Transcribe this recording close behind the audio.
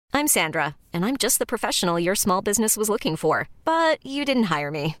I'm Sandra, and I'm just the professional your small business was looking for. But you didn't hire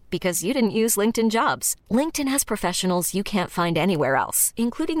me because you didn't use LinkedIn Jobs. LinkedIn has professionals you can't find anywhere else,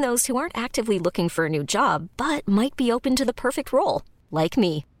 including those who aren't actively looking for a new job, but might be open to the perfect role, like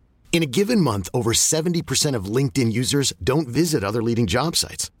me. In a given month, over 70% of LinkedIn users don't visit other leading job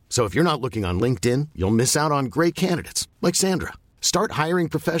sites. So if you're not looking on LinkedIn, you'll miss out on great candidates like Sandra. Start hiring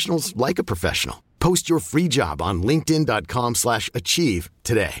professionals like a professional. Post your free job on linkedin.com/achieve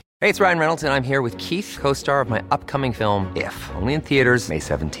today. Hey, it's Ryan Reynolds, and I'm here with Keith, co-star of my upcoming film, If, only in theaters May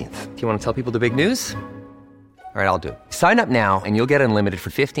 17th. Do you want to tell people the big news? All right, I'll do it. Sign up now and you'll get unlimited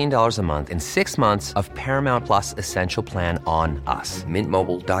for $15 a month and 6 months of Paramount Plus Essential Plan on us.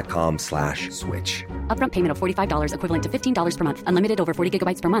 MintMobile.com/switch. Upfront payment of $45 equivalent to $15 per month. Unlimited over 40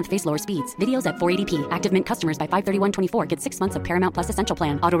 gigabytes per month. Face lower speeds. Videos at 480p. Active Mint customers by 531.24 get 6 months of Paramount Plus Essential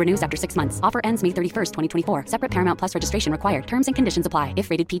Plan. Auto renews after 6 months. Offer ends May 31st, 2024. Separate Paramount Plus registration required. Terms and conditions apply if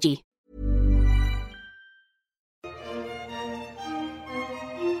rated PG.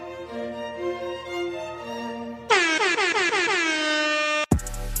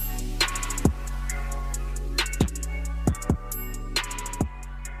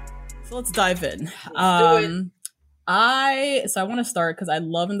 So let's dive in. Let's do it. I want to start because I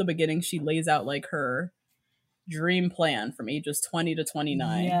love in the beginning she lays out like her dream plan from ages 20 to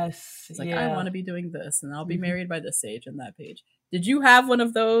 29. Yes. She's like, I want to be doing this and I'll be married by this age and that page. Did you have one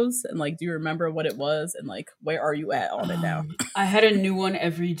of those? And like, do you remember what it was? And like, where are you at on it now? I had a new one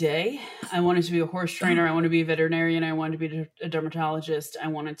every day. I wanted to be a horse trainer. I wanted to be a veterinarian. I wanted to be a dermatologist. I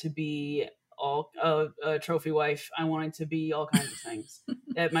wanted to be a trophy wife. I wanted to be all kinds of things.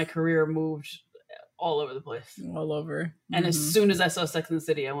 That my career moved all over the place. All over. And as soon as I saw Sex and the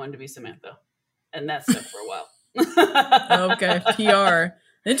City, I wanted to be Samantha. And that stuck for a while. Okay, PR.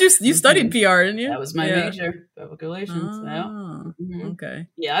 You studied PR, didn't you? That was my major, public relations. Okay.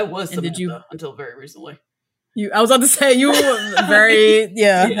 Yeah, I was Samantha did you until very recently. I was about to say you very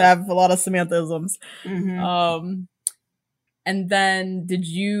have a lot of Samanthisms. And then did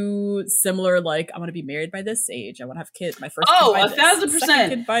you similar like I want to be married by this age? I want to have kids. My first kid by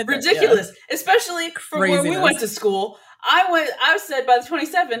 1,000%. Ridiculous. Especially from where we went to school. I said by the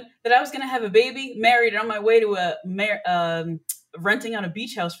 27 that I was going to have a baby, married, and on my way to renting out a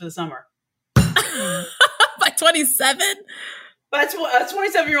beach house for the summer. By 27? By a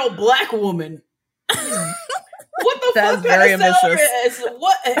 27-year-old black woman. What the That's fuck? very ambitious.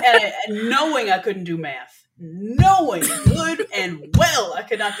 And knowing I couldn't do math. Knowing good and well I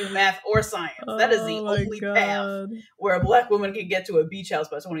could not do math or science. That is the only path where a black woman can get to a beach house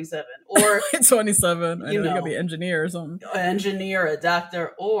by 27. Or 27. I know you gotta be an engineer or something. An engineer, a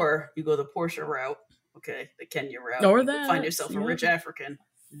doctor, or you go the Portia route. Okay, the Kenya route. Or you that. Find yourself a rich African.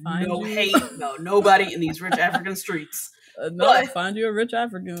 Hate. No, nobody in these rich African streets. Find you a rich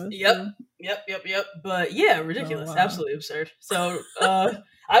African. Yep. But yeah, ridiculous. Oh, wow. Absolutely absurd. So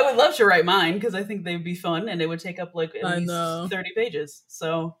I would love to write mine because I think they'd be fun and it would take up like at least 30 pages.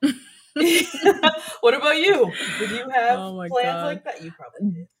 So what about you? Did you have plans like that? You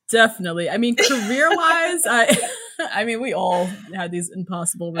probably did. Definitely. I mean, career-wise, I mean, we all had these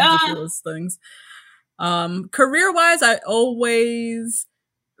impossible, ridiculous things. Career-wise, I always,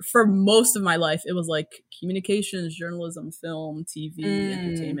 for most of my life, it was like communications, journalism, film, TV,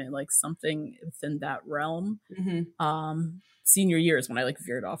 entertainment, like something within that realm. Senior years when I like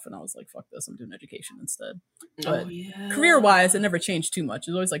veered off and I was like, fuck this, I'm doing education instead. But career-wise, it never changed too much.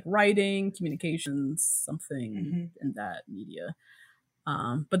 It was always like writing, communications, something in that media.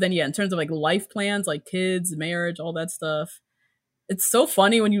 But then, in terms of like life plans, like kids, marriage, all that stuff, it's so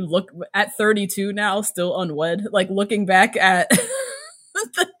funny when you look at 32 now, still unwed, like looking back at the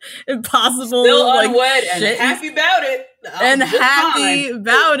impossible, still like, unwed shit. And happy about it.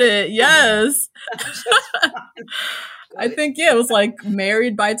 About it. Yes. I think, it was like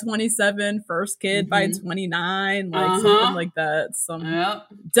married by 27, first kid by 29, like something like that.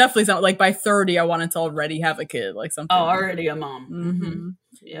 Definitely something like by 30, I wanted to already have a kid, like something. Oh, already a mom.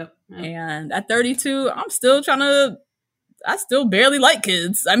 Yep. And at 32, I'm still I still barely like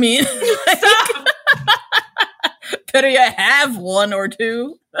kids. I mean, better yet have one or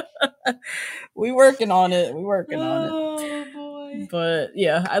two. We working on it. Oh, boy. But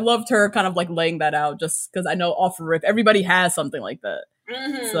yeah, I loved her kind of like laying that out just because I know off the rip, everybody has something like that.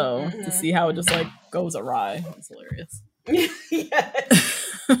 So to see how it just like goes awry, it's hilarious.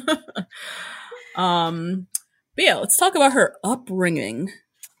 Yes. But yeah, let's talk about her upbringing.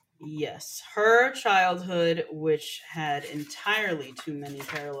 Yes, her childhood, which had entirely too many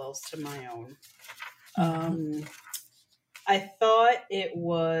parallels to my own. I thought it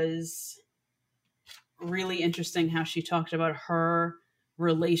was really interesting how she talked about her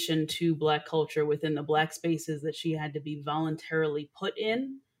relation to Black culture within the Black spaces that she had to be voluntarily put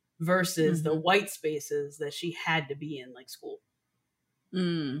in versus the white spaces that she had to be in, like school.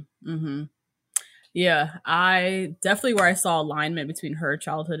 Yeah, I definitely where I saw alignment between her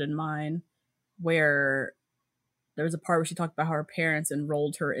childhood and mine, where there was a part where she talked about how her parents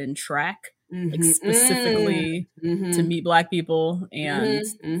enrolled her in track, like specifically to meet Black people, and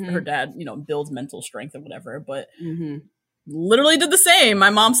her dad, builds mental strength or whatever, but literally did the same. My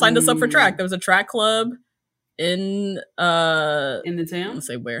mom signed us up for track. There was a track club in the town. Let's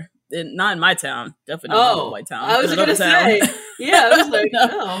say where. Not in my town. Definitely not in a white town. I was going to say. Yeah, I was like,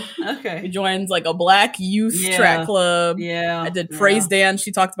 no. Okay. We joined like a Black youth track club. Yeah. I did praise dance.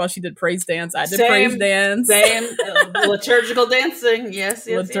 She talked about she did praise dance. I did praise dance. Same. Liturgical dancing. Yes.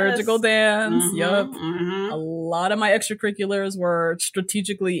 Liturgical dance. Yep. A lot of my extracurriculars were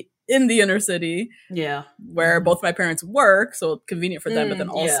strategically in the inner city. Yeah. Where both my parents work, so convenient for them, but then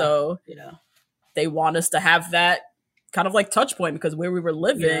also they want us to have that kind of like touch point, because where we were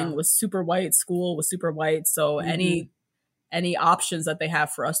living was super white, school was super white. So any options that they have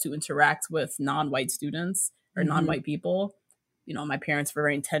for us to interact with non-white students or non-white people, my parents were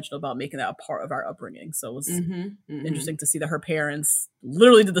very intentional about making that a part of our upbringing. So it was interesting to see that her parents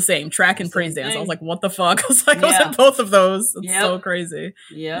literally did the same, track and praise dance. I was like, what the fuck? I was like, I was in both of those. It's so crazy.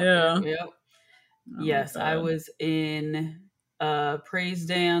 Yes, I was in praise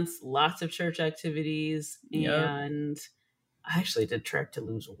dance, lots of church activities, and I actually did track to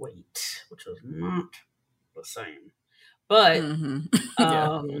lose weight, which was not the same. But a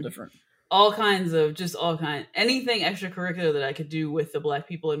little different. Anything extracurricular that I could do with the Black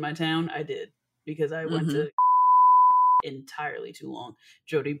people in my town, I did, because I went to entirely too long.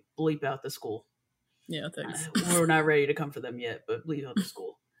 Jody, bleep out the school. Yeah, thanks. We're not ready to come for them yet, but bleep out the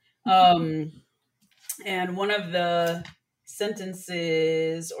school. And one of the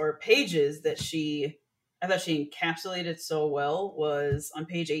sentences or pages that I thought she encapsulated so well was on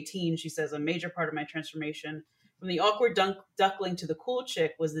page 18. She says, a major part of my transformation from the awkward duckling to the cool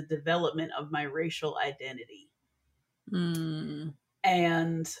chick was the development of my racial identity.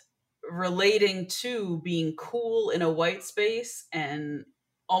 And relating to being cool in a white space and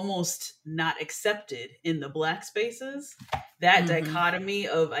almost not accepted in the Black spaces, that dichotomy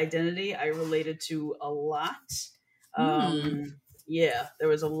of identity I related to a lot. There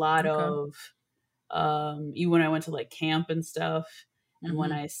was a lot of even when I went to like camp and stuff, and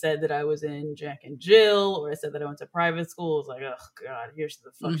when I said that I was in Jack and Jill, or I said that I went to private school, it was like, oh god, here's the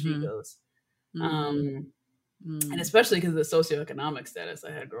fuck she goes. And especially because of the socioeconomic status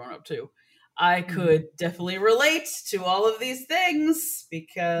I had growing up too, I could definitely relate to all of these things,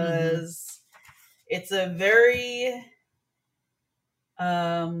 because it's a very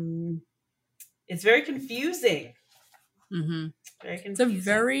it's very confusing. It's a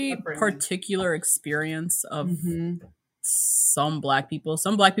very particular experience of some Black people.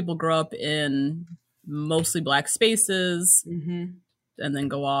 Some Black people grow up in mostly Black spaces and then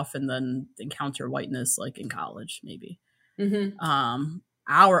go off and then encounter whiteness like in college, maybe.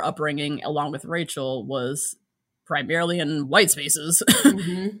 Our upbringing, along with Rachel, was primarily in white spaces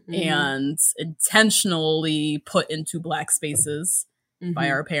and intentionally put into Black spaces by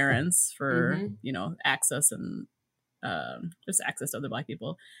our parents for, access and just access to other Black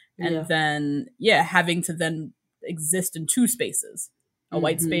people. And then, having to then exist in two spaces, a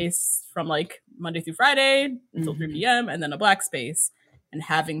white space from like Monday through Friday until 3 p.m. and then a Black space, and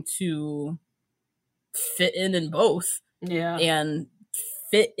having to fit in both and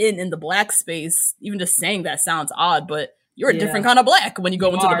fit in the Black space. Even just saying that sounds odd, but you're a different kind of Black when you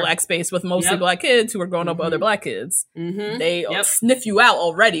go into the Black space with mostly Black kids who are growing up with other Black kids. They sniff you out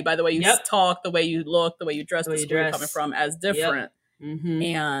already by the way you talk, the way you look, the way you dress, the school you're coming from as different.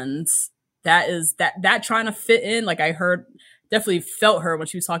 And that is that trying to fit in, like I definitely felt her when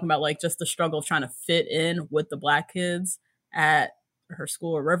she was talking about like just the struggle of trying to fit in with the Black kids at her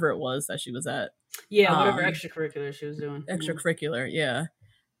school or wherever it was that she was at. Whatever extracurricular she was doing. Extracurricular,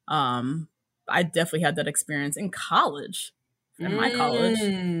 I definitely had that experience in college, in my college,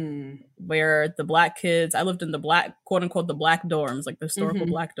 where the Black kids, I lived in the Black, quote unquote, the Black dorms, like the historical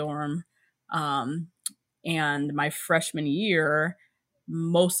Black dorm. And my freshman year,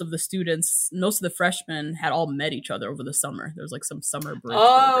 most of the freshmen had all met each other over the summer. There was like some summer bridge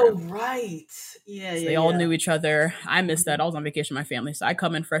program. Right. Yeah. So they all knew each other. I missed that. I was on vacation with my family. So I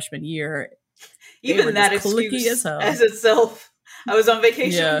come in freshman year. Even that excuse as itself. I was on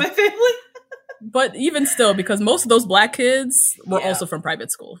vacation with my family. But even still, because most of those Black kids were also from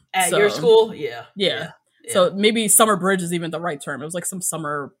private school. At your school? Yeah. So maybe summer bridge is even the right term. It was like some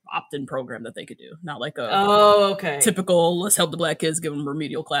summer opt-in program that they could do, not like a typical let's help the Black kids, give them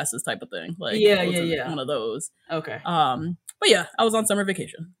remedial classes type of thing. Like one of those. Okay. But yeah, I was on summer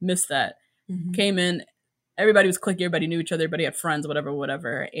vacation. Missed that. Came in. Everybody was cliquey. Everybody knew each other. Everybody had friends,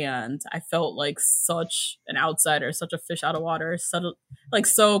 whatever. And I felt like such an outsider, such a fish out of water,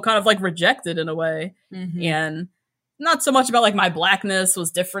 so kind of like rejected in a way. And not so much about like my Blackness was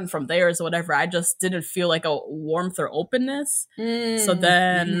different from theirs or whatever. I just didn't feel like a warmth or openness. So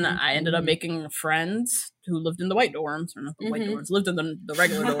then I ended up making friends who lived in the white dorms, or not the white dorms, lived in the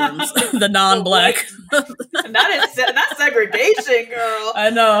regular dorms, the non-Black. not segregation, girl.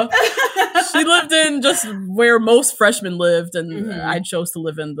 I know. She lived in just where most freshmen lived, and I chose to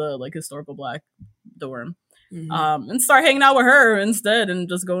live in the like historical Black dorm. And start hanging out with her instead and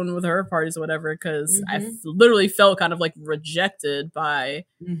just going with her parties or whatever, because I literally felt kind of like rejected by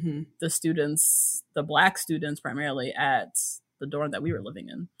the students, the Black students primarily, at the dorm that we were living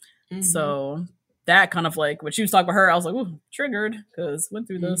in. So that kind of like, when she was talking about her, I was like, ooh, triggered, because went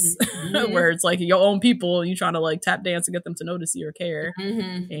through this where it's like your own people, you trying to like tap dance and get them to notice you or care,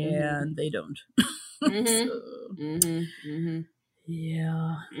 and they don't.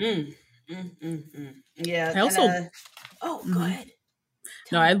 Yeah. Yeah. I also go ahead.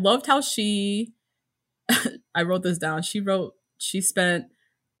 No, I loved how she I wrote this down. She spent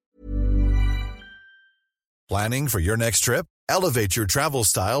Planning for your next trip? Elevate your travel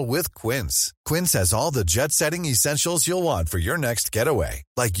style with Quince. Quince has all the jet-setting essentials you'll want for your next getaway,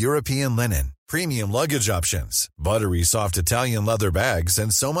 like European linen, premium luggage options, buttery soft Italian leather bags,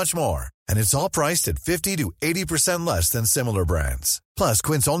 and so much more. And it's all priced at 50 to 80% less than similar brands. Plus,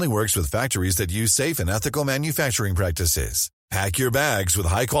 Quince only works with factories that use safe and ethical manufacturing practices. Pack your bags with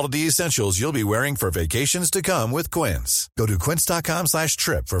high-quality essentials you'll be wearing for vacations to come with Quince. Go to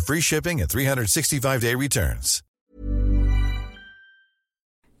quince.com/trip for free shipping and 365-day returns.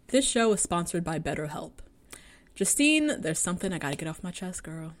 This show is sponsored by BetterHelp. Justine, there's something I gotta get off my chest,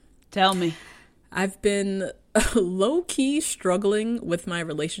 girl. Tell me. I've been low-key struggling with my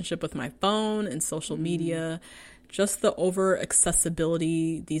relationship with my phone and social media. Just the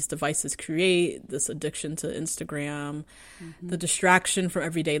over-accessibility these devices create, this addiction to Instagram, the distraction from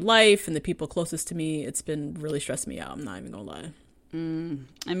everyday life and the people closest to me, it's been really stressing me out. I'm not even gonna lie.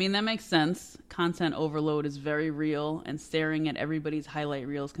 I mean, that makes sense. Content overload is very real, and staring at everybody's highlight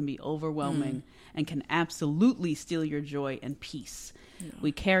reels can be overwhelming and can absolutely steal your joy and peace. Yeah.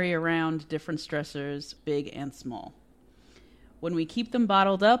 We carry around different stressors, big and small. When we keep them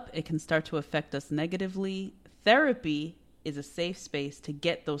bottled up, it can start to affect us negatively. Therapy is a safe space to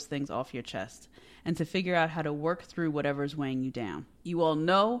get those things off your chest and to figure out how to work through whatever's weighing you down. You all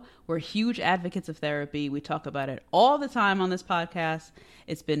know we're huge advocates of therapy. We talk about it all the time on this podcast.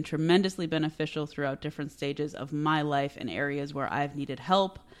 It's been tremendously beneficial throughout different stages of my life in areas where I've needed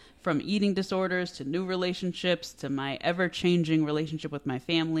help, from eating disorders to new relationships to my ever-changing relationship with my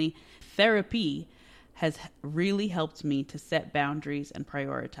family. Therapy has really helped me to set boundaries and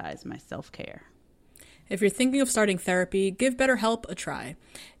prioritize my self-care. If you're thinking of starting therapy, give BetterHelp a try.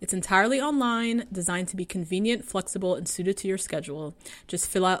 It's entirely online, designed to be convenient, flexible, and suited to your schedule. Just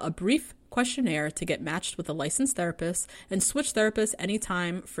fill out a brief questionnaire to get matched with a licensed therapist and switch therapists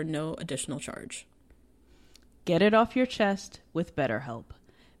anytime for no additional charge. Get it off your chest with BetterHelp.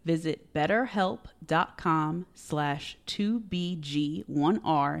 Visit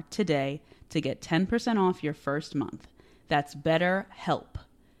betterhelp.com/2BG1R today to get 10% off your first month. That's BetterHelp.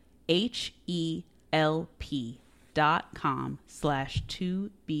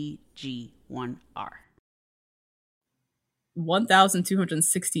 HELP.com/2BG1R.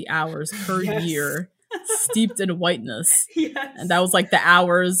 1,260 hours per year steeped in whiteness. Yes. And that was like the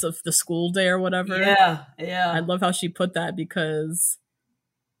hours of the school day or whatever. Yeah. I love how she put that, because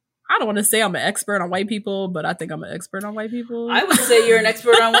I don't want to say I'm an expert on white people, but I think I'm an expert on white people. I would say you're an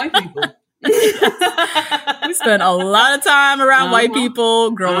expert on white people. We spent a lot of time around white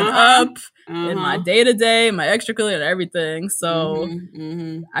people growing up in my day-to-day, my extracurricular and everything. So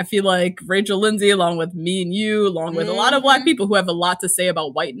I feel like Rachel Lindsay, along with me and you, along with a lot of Black people who have a lot to say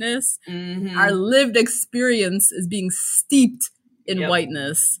about whiteness, our lived experience is being steeped in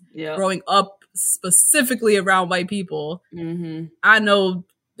whiteness. Growing up specifically around white people, I know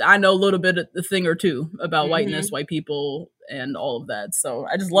a little bit of the thing or two about whiteness, white people, and all of that. So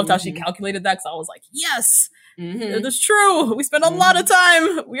I just loved how she calculated that, because I was like, yes, it is true. We spend a lot of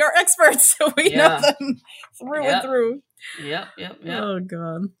time. We are experts. So we know them through and through. Yep. Oh,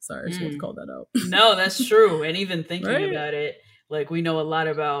 God. Sorry, I should have called that out. No, that's true. And even thinking about it, like, we know a lot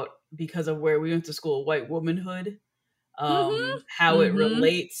about, because of where we went to school, white womanhood, how it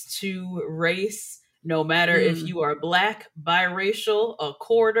relates to race, No matter if you are Black, biracial, a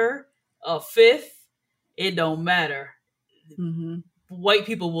quarter, a fifth, it don't matter. White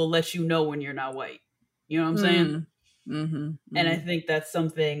people will let you know when you're not white. You know what I'm saying? And I think that's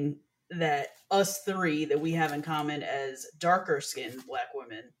something that us three that we have in common as darker skinned Black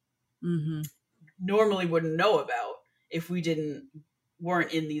women normally wouldn't know about if we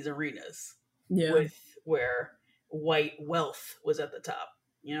weren't in these arenas with where white wealth was at the top.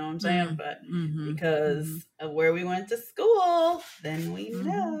 You know what I'm saying? But because of where we went to school, then we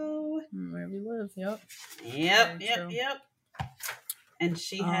know where we live. Yep. And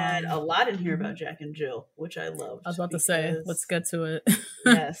she had a lot in here about Jack and Jill, which I loved. I was about to say, let's get to it.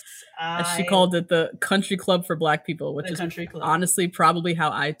 Yes. She called it the country club for Black people, which is honestly probably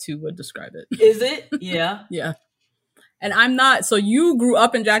how I too would describe it. Is it? Yeah. Yeah. And I'm not, so you grew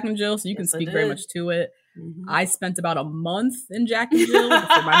up in Jack and Jill, so you can speak very much to it. I spent about a month in Jack and Jill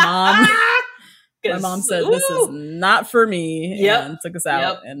before my mom said, this is not for me, and took us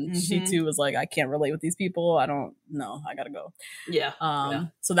out. And she too was like, I can't relate with these people. I don't know. I gotta go.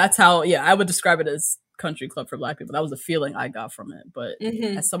 So that's how, I would describe it as country club for Black people. That was the feeling I got from it. But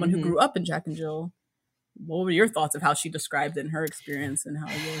as someone who grew up in Jack and Jill, what were your thoughts of how she described it in her experience and how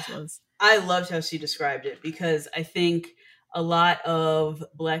yours was? I loved how she described it because I think a lot of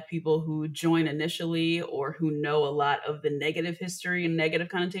Black people who join initially or who know a lot of the negative history and negative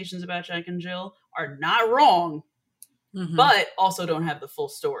connotations about Jack and Jill are not wrong, but also don't have the full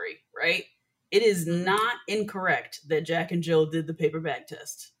story, right? It is not incorrect that Jack and Jill did the paper bag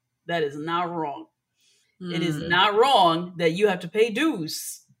test. That is not wrong. It is not wrong that you have to pay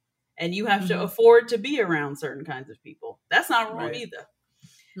dues and you have to afford to be around certain kinds of people. That's not wrong either.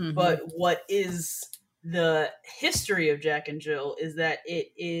 But what is the history of Jack and Jill is that it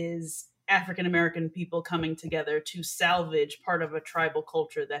is African-American people coming together to salvage part of a tribal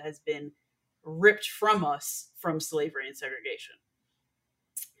culture that has been ripped from us from slavery and segregation.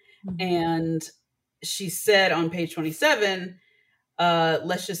 And she said on page 27,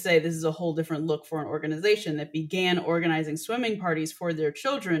 let's just say this is a whole different look for an organization that began organizing swimming parties for their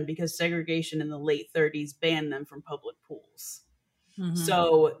children because segregation in the late 30s banned them from public pools.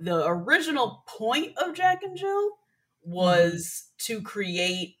 So the original point of Jack and Jill was to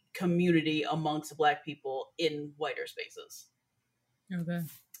create community amongst Black people in whiter spaces. Okay.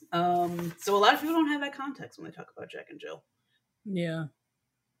 So a lot of people don't have that context when they talk about Jack and Jill. Yeah.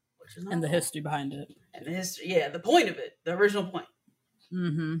 And the history behind it. And the history, the point of it, the original point.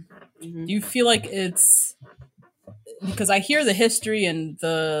 Do you feel like it's because I hear the history and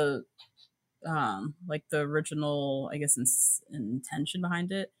the like the original, I guess, intention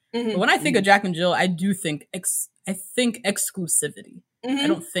behind it. But when I think of Jack and Jill, I do think I think exclusivity. I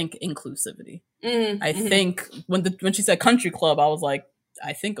don't think inclusivity. I think when she said country club, I was like,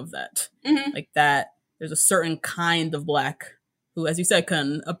 I think of that, like that. There's a certain kind of Black who, as you said,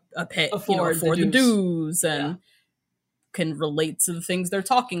 can afford the dues and can relate to the things they're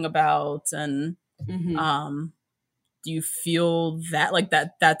talking about. And do you feel that like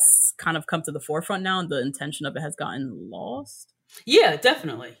that's kind of come to the forefront now and the intention of it has gotten lost? Yeah,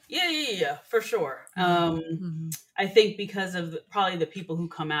 definitely. Yeah, for sure. I think because of probably the people who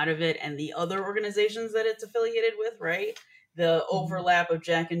come out of it and the other organizations that it's affiliated with, right? The overlap of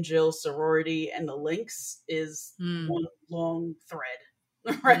Jack and Jill sorority and the links is one long thread,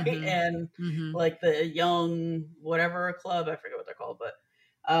 right? And like the young whatever club, I forget what they're called, but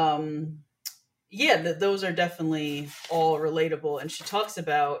those are definitely all relatable. And she talks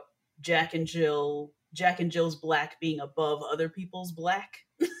about Jack and Jill's Black being above other people's Black,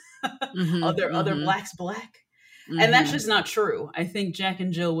 other Blacks' Black. And that's just not true. I think Jack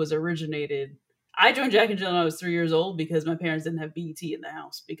and Jill was originated. I joined Jack and Jill when I was 3 years old because my parents didn't have BET in the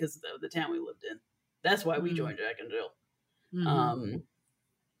house because of the town we lived in. That's why we joined Jack and Jill.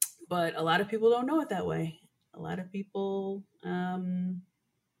 But a lot of people don't know it that way. A lot of people, and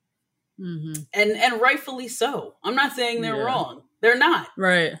rightfully so. I'm not saying they're wrong. They're not.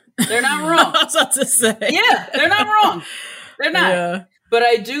 Right. They're not wrong. I was about to say. Yeah, they're not wrong. They're not. Yeah. But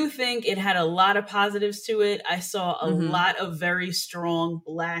I do think it had a lot of positives to it. I saw a lot of very strong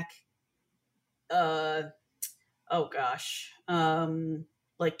Black, like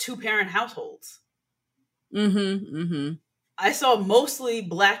 2-parent households. I saw mostly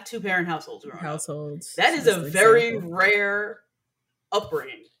Black 2-parent households growing up. That is a very rare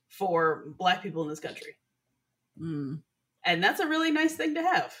upbringing for Black people in this country. And that's a really nice thing to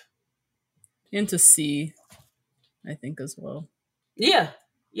have. And to see, I think, as well. Yeah.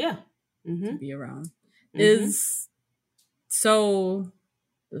 To be around. So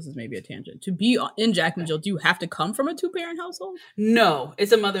this is maybe a tangent. To be in Jack and Jill, do you have to come from a 2-parent household? No,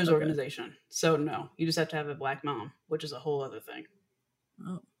 it's a mother's organization. So no, you just have to have a Black mom, which is a whole other thing.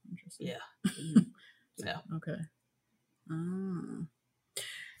 Oh, interesting. Yeah. Yeah. Okay.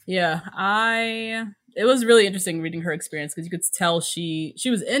 Yeah, it was really interesting reading her experience because you could tell she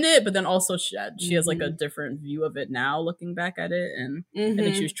was in it, but then also she has like a different view of it now looking back at it. And I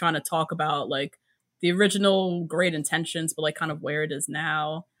think she was trying to talk about like the original great intentions, but like kind of where it is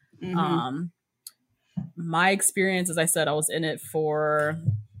now. My experience, as I said, I was in it for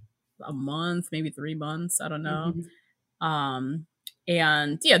a month, maybe 3 months. I don't know.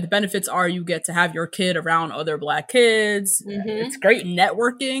 And yeah, the benefits are you get to have your kid around other Black kids. It's great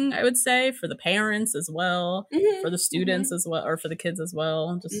networking, I would say, for the parents as well, for the students as well, or for the kids as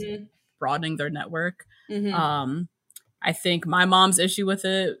well, just broadening their network. I think my mom's issue with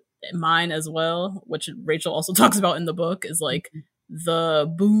it, mine as well, which Rachel also talks about in the book, is like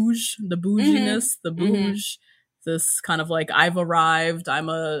the bouginess, the bouge, this kind of like, I've arrived, I'm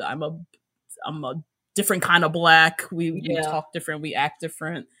a different kind of Black. We talk different, we act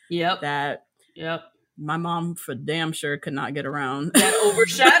different. That my mom for damn sure could not get around. That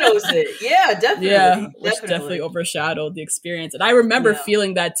overshadows it. Yeah, definitely. Yeah, which definitely overshadowed the experience. And I remember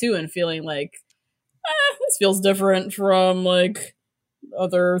feeling that too, and feeling like, this feels different from like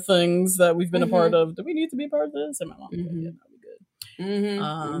other things that we've been a part of. Do we need to be a part of this? And my mom, yeah, that'd be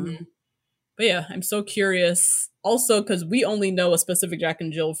good. But yeah, I'm so curious. Also, because we only know a specific Jack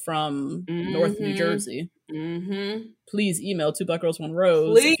and Jill from North New Jersey. Please email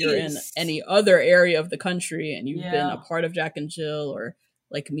 2blackgirls1rose if you're in any other area of the country and you've been a part of Jack and Jill, or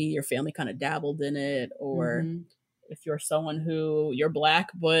like me, your family kind of dabbled in it, or if you're someone who you're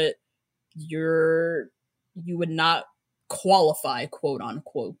Black but you would not qualify, quote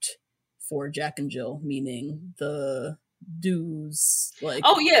unquote, for Jack and Jill, meaning the dues, like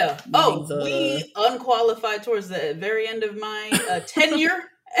we unqualified towards the very end of my tenure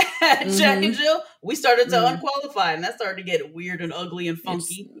at Jack and Jill. We started to unqualify, and that started to get weird and ugly and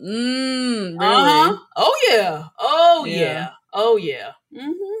funky. Really? Oh yeah.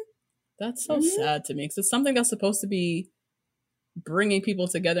 That's so sad to me, because it's something that's supposed to be bringing people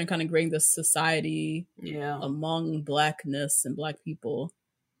together and kind of creating this society among Blackness and Black people.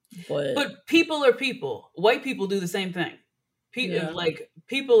 But people are people. White people do the same thing.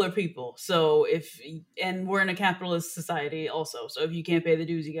 People are people. So and we're in a capitalist society also. So if you can't pay the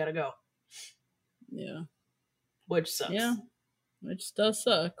dues, you gotta go. Yeah. Which sucks. Yeah. Which does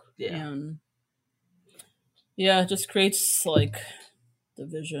suck. Yeah. And it just creates like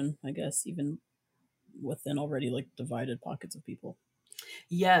division, I guess, even within already like divided pockets of people.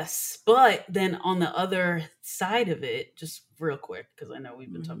 Yes, but then on the other side of it, just real quick, because I know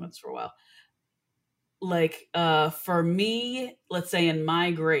we've been talking about this for a while. Like, for me, let's say in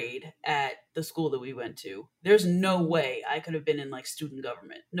my grade at the school that we went to, there's no way I could have been in like student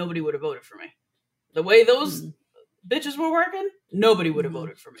government. Nobody would have voted for me. The way those bitches were working, nobody would have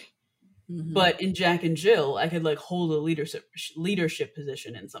voted for me. But in Jack and Jill, I could like hold a leadership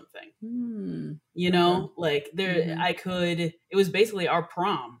position in something. You know, like there, I could. It was basically our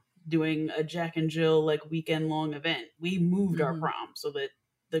prom, doing a Jack and Jill like weekend long event. We moved our prom so that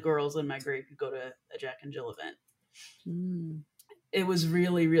the girls in my grade could go to a Jack and Jill event. It was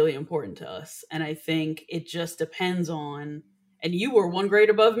really, really important to us, and I think it just depends on. And you were one grade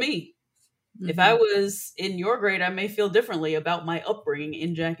above me. If I was in your grade, I may feel differently about my upbringing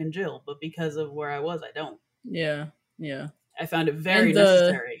in Jack and Jill, but because of where I was, I don't. Yeah. I found it very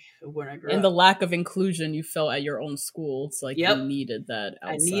necessary when I grew up. And the lack of inclusion you felt at your own school, it's like you needed that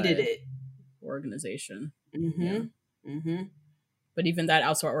outside I needed it. Organization. But even that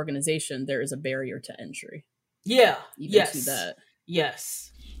outside organization, there is a barrier to entry. Yeah. Even to that.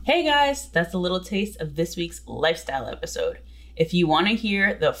 Yes. Hey guys, that's a little taste of this week's lifestyle episode. If you want to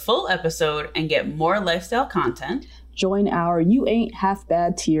hear the full episode and get more lifestyle content, join our You Ain't Half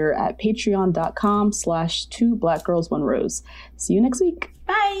Bad tier at patreon.com/2blackgirls1rose. See you next week.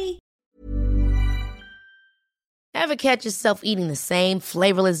 Bye. Ever catch yourself eating the same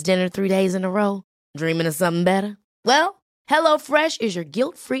flavorless dinner 3 days in a row? Dreaming of something better? Well, HelloFresh is your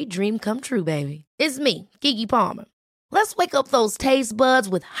guilt-free dream come true, baby. It's me, Keke Palmer. Let's wake up those taste buds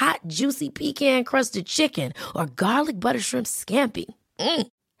with hot, juicy pecan-crusted chicken or garlic butter shrimp scampi.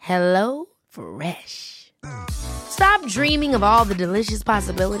 Hello Fresh. Stop dreaming of all the delicious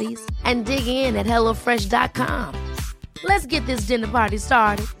possibilities and dig in at HelloFresh.com. Let's get this dinner party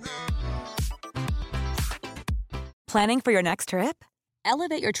started. Planning for your next trip?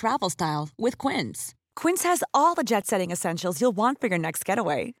 Elevate your travel style with Quince. Quince has all the jet-setting essentials you'll want for your next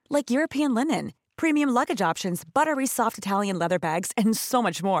getaway, like European linen, premium luggage options, buttery soft Italian leather bags, and so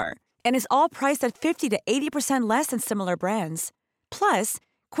much more. And is all priced at 50 to 80% less than similar brands. Plus,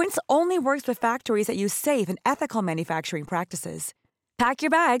 Quince only works with factories that use safe and ethical manufacturing practices. Pack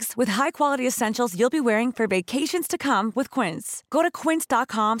your bags with high-quality essentials you'll be wearing for vacations to come with Quince. Go to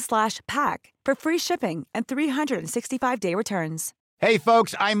quince.com/pack for free shipping and 365-day returns. Hey,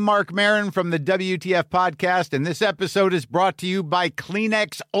 folks, I'm Mark Maron from the WTF Podcast, and this episode is brought to you by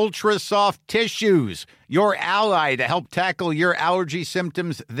Kleenex Ultra Soft Tissues, your ally to help tackle your allergy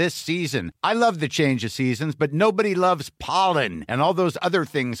symptoms this season. I love the change of seasons, but nobody loves pollen and all those other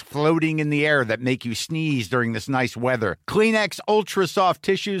things floating in the air that make you sneeze during this nice weather. Kleenex Ultra Soft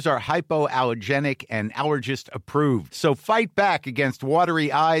Tissues are hypoallergenic and allergist approved, so fight back against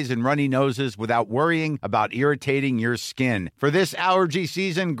watery eyes and runny noses without worrying about irritating your skin. For this allergy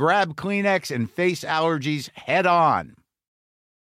season, grab Kleenex and face allergies head on.